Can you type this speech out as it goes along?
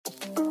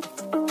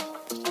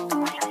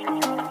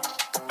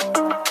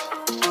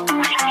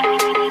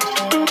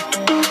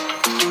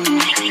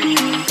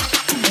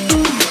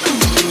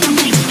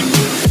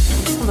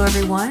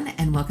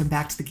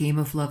back to the Game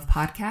of Love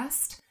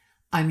podcast.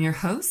 I'm your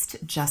host,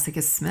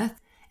 Jessica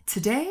Smith.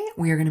 Today,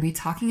 we are going to be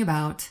talking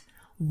about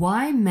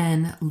why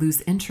men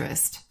lose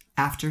interest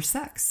after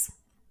sex.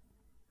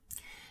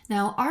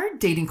 Now, our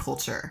dating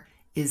culture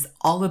is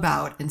all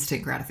about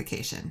instant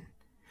gratification.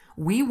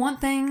 We want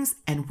things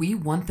and we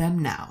want them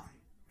now.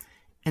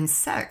 And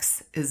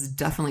sex is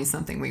definitely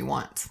something we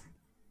want.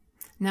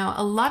 Now,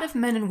 a lot of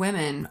men and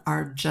women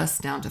are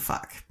just down to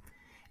fuck.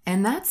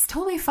 And that's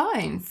totally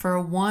fine for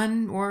a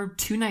 1 or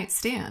 2 night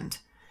stand.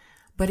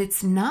 But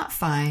it's not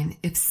fine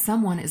if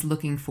someone is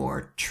looking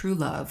for true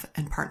love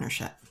and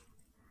partnership.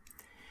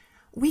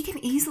 We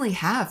can easily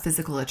have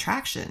physical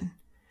attraction,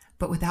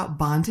 but without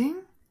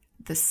bonding,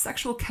 the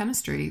sexual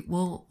chemistry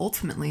will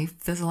ultimately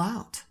fizzle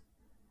out.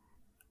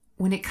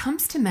 When it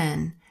comes to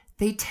men,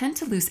 they tend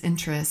to lose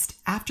interest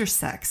after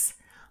sex,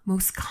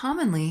 most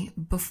commonly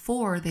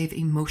before they've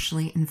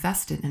emotionally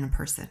invested in a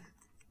person.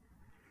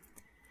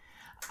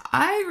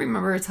 I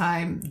remember a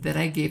time that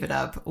I gave it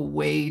up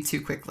way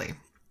too quickly.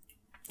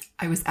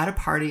 I was at a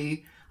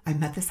party. I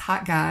met this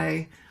hot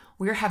guy.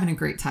 We were having a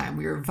great time.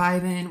 We were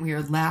vibing. We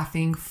were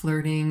laughing,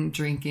 flirting,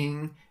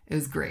 drinking. It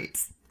was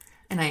great.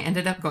 And I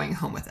ended up going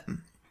home with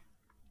him.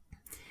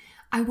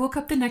 I woke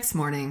up the next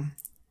morning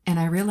and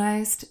I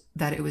realized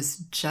that it was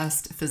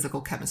just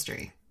physical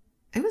chemistry.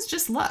 It was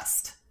just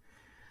lust.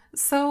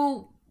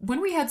 So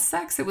when we had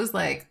sex, it was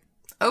like,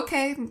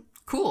 okay,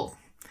 cool.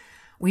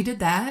 We did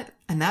that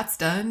and that's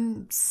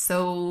done.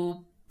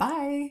 So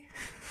bye.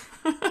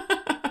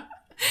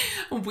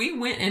 We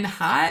went in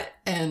hot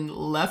and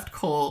left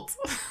cold.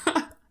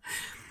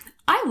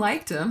 I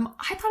liked him.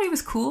 I thought he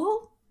was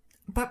cool.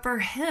 But for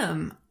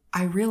him,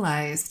 I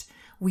realized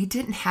we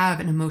didn't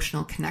have an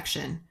emotional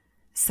connection.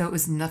 So it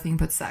was nothing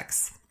but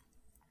sex.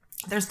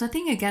 There's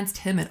nothing against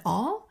him at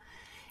all.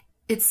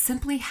 It's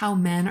simply how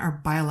men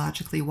are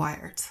biologically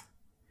wired.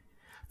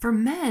 For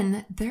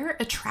men, their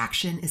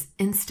attraction is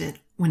instant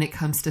when it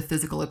comes to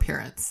physical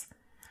appearance.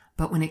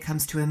 But when it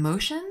comes to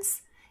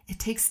emotions, it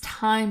takes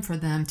time for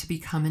them to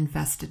become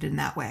invested in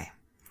that way.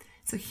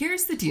 So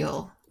here's the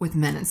deal with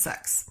men and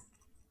sex.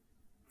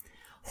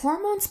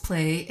 Hormones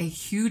play a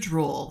huge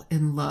role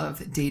in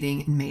love,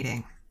 dating, and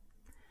mating.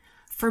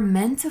 For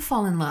men to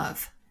fall in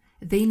love,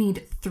 they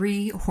need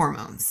 3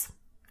 hormones: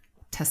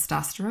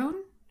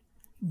 testosterone,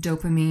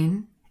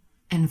 dopamine,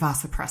 and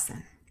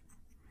vasopressin.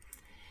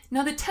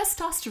 Now, the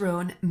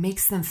testosterone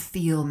makes them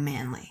feel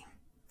manly.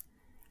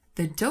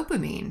 The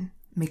dopamine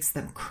makes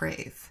them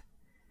crave.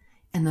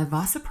 And the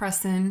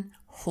vasopressin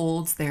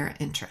holds their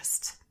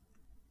interest.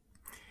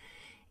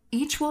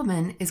 Each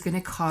woman is going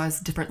to cause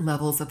different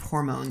levels of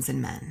hormones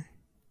in men.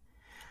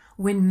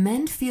 When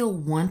men feel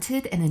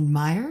wanted and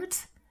admired,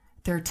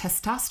 their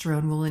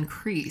testosterone will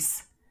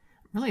increase,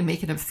 really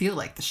making them feel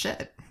like the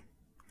shit.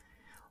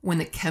 When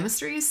the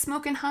chemistry is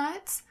smoking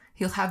hot,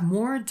 he'll have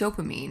more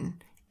dopamine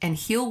and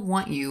he'll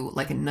want you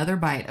like another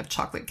bite of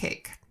chocolate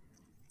cake.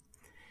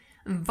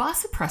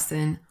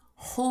 Vasopressin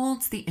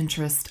holds the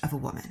interest of a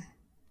woman.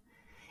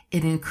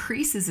 It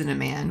increases in a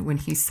man when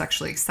he's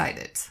sexually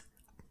excited,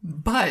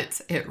 but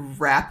it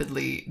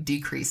rapidly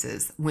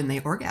decreases when they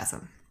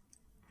orgasm.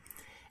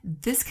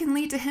 This can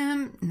lead to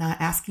him not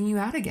asking you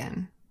out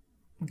again,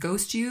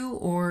 ghost you,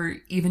 or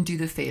even do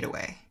the fade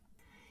away.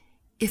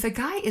 If a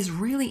guy is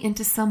really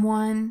into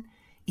someone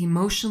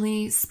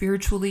emotionally,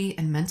 spiritually,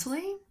 and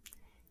mentally,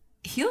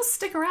 he'll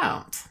stick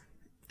around,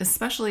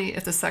 especially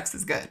if the sex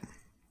is good.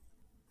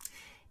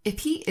 If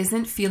he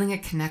isn't feeling a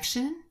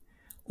connection,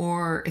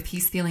 or if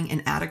he's feeling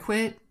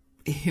inadequate,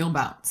 he'll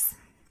bounce.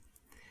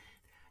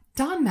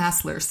 Dawn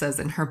Massler says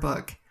in her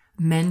book,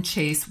 Men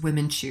Chase,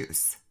 Women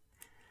Choose,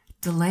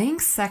 delaying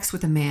sex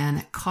with a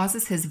man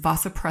causes his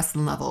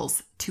vasopressin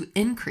levels to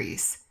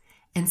increase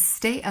and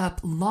stay up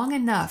long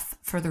enough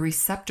for the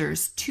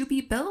receptors to be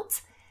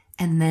built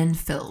and then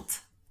filled.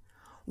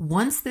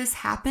 Once this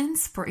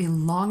happens for a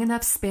long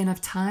enough span of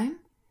time,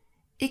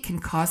 it can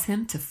cause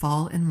him to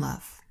fall in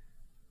love.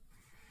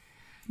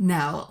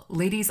 Now,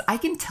 ladies, I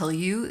can tell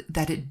you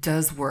that it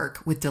does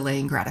work with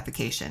delaying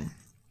gratification.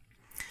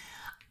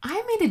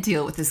 I made a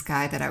deal with this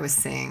guy that I was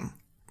seeing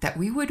that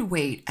we would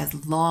wait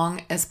as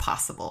long as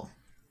possible.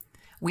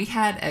 We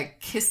had a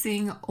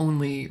kissing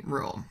only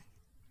rule.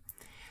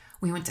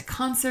 We went to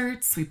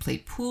concerts, we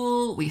played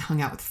pool, we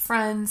hung out with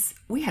friends.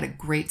 We had a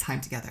great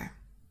time together.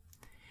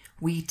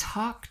 We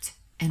talked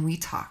and we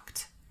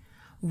talked.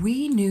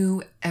 We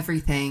knew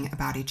everything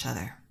about each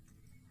other.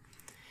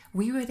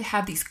 We would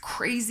have these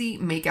crazy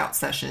makeout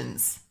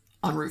sessions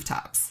on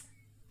rooftops,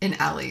 in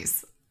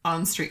alleys,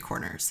 on street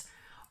corners.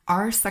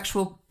 Our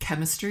sexual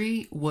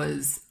chemistry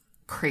was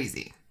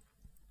crazy.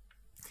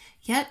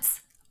 Yet,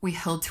 we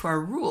held to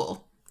our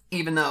rule,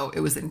 even though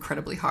it was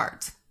incredibly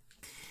hard.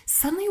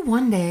 Suddenly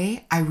one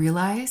day, I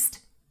realized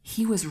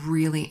he was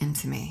really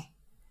into me.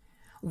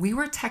 We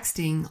were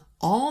texting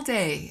all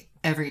day,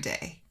 every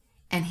day,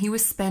 and he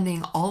was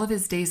spending all of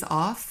his days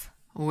off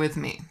with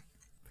me.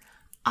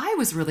 I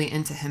was really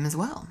into him as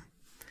well.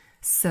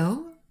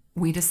 So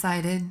we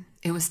decided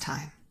it was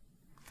time.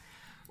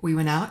 We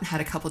went out and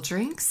had a couple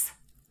drinks.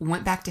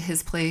 went back to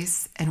his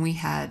place, and we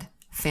had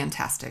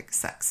fantastic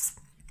sex.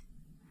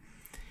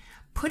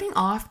 Putting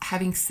off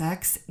having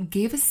sex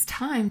gave us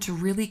time to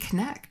really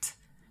connect,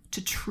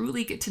 to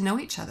truly get to know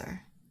each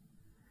other.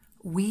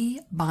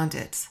 We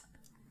bonded.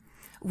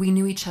 We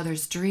knew each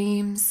other's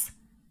dreams,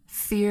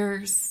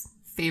 fears,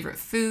 favorite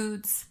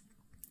foods,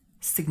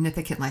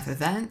 significant life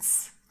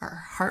events, our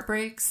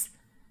heartbreaks,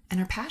 and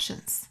our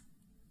passions.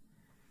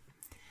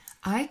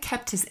 I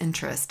kept his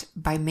interest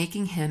by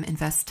making him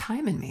invest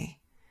time in me,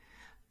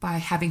 by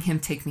having him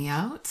take me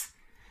out,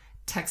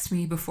 text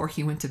me before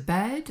he went to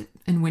bed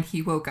and when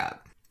he woke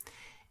up.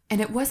 And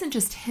it wasn't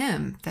just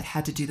him that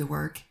had to do the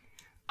work.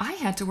 I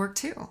had to work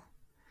too.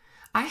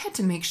 I had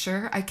to make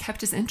sure I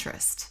kept his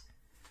interest.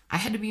 I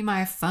had to be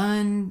my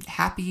fun,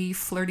 happy,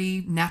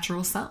 flirty,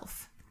 natural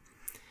self.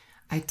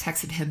 I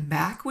texted him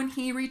back when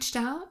he reached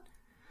out.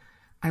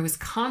 I was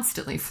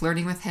constantly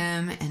flirting with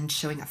him and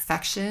showing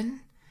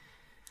affection.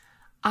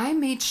 I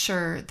made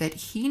sure that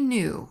he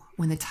knew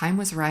when the time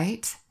was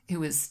right, it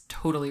was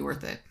totally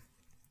worth it.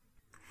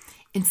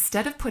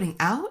 Instead of putting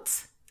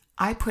out,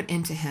 I put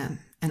into him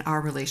and our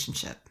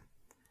relationship.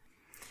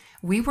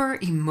 We were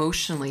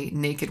emotionally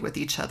naked with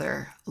each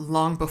other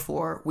long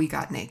before we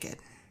got naked.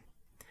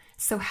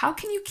 So how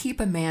can you keep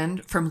a man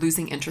from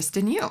losing interest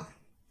in you?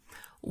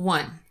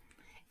 1,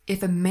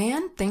 if a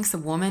man thinks a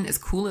woman is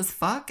cool as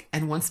fuck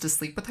and wants to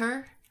sleep with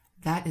her,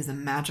 that is a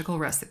magical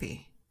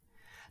recipe.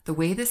 The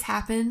way this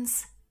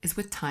happens is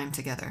with time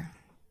together.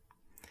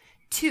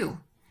 2,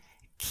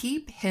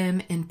 keep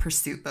him in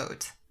pursuit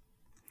mode.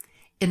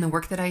 In the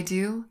work that I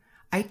do,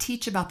 I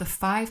teach about the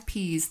 5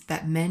 P's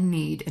that men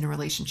need in a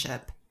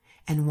relationship,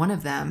 and one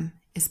of them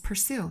is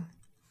pursue.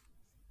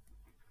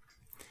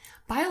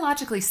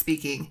 Biologically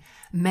speaking,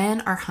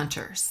 men are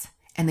hunters,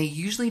 and they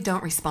usually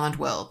don't respond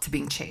well to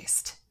being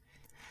chased.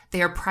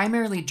 They are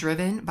primarily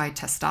driven by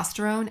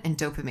testosterone and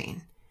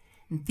dopamine.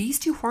 These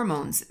 2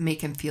 hormones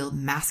make him feel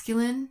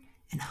masculine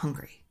and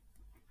hungry.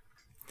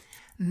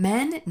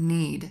 Men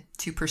need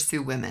to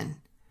pursue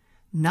women,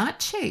 not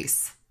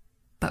chase,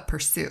 but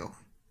pursue.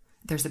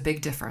 There's a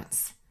big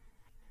difference.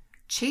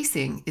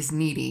 Chasing is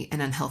needy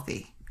and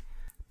unhealthy.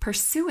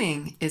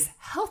 Pursuing is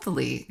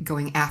healthily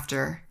going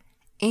after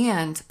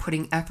and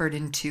putting effort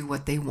into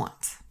what they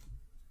want.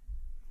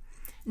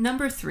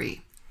 Number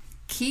 3,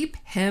 keep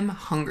him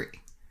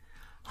hungry.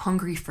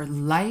 Hungry for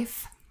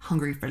life,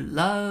 hungry for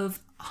love,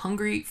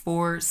 hungry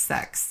for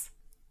sex.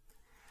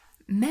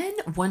 Men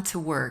want to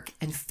work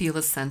and feel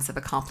a sense of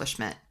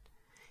accomplishment.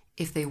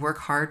 If they work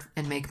hard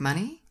and make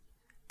money,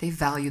 they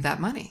value that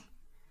money.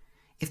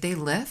 If they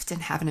lift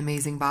and have an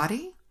amazing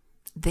body,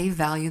 they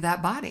value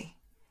that body.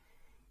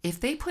 If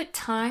they put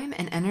time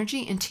and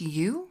energy into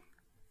you,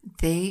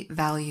 they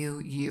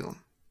value you.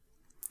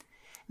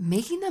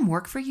 Making them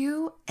work for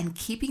you and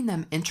keeping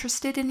them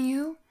interested in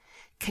you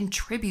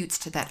contributes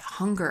to that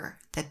hunger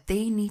that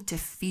they need to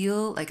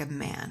feel like a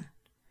man,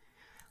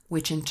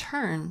 which in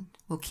turn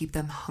will keep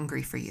them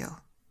hungry for you.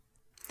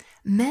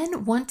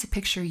 Men want to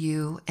picture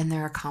you in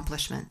their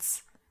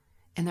accomplishments,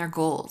 in their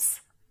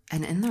goals,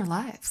 and in their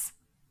lives.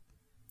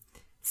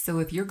 So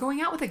if you're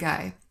going out with a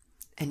guy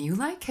and you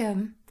like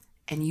him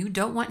and you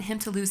don't want him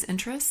to lose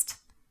interest,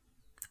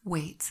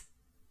 wait.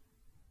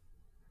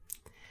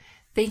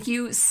 Thank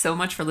you so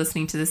much for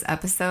listening to this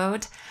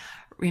episode.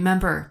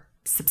 Remember,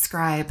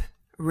 subscribe,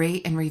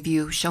 rate, and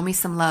review. Show me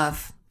some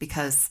love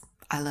because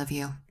I love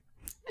you.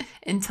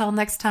 Until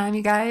next time,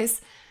 you guys,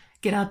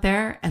 get out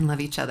there and love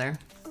each other.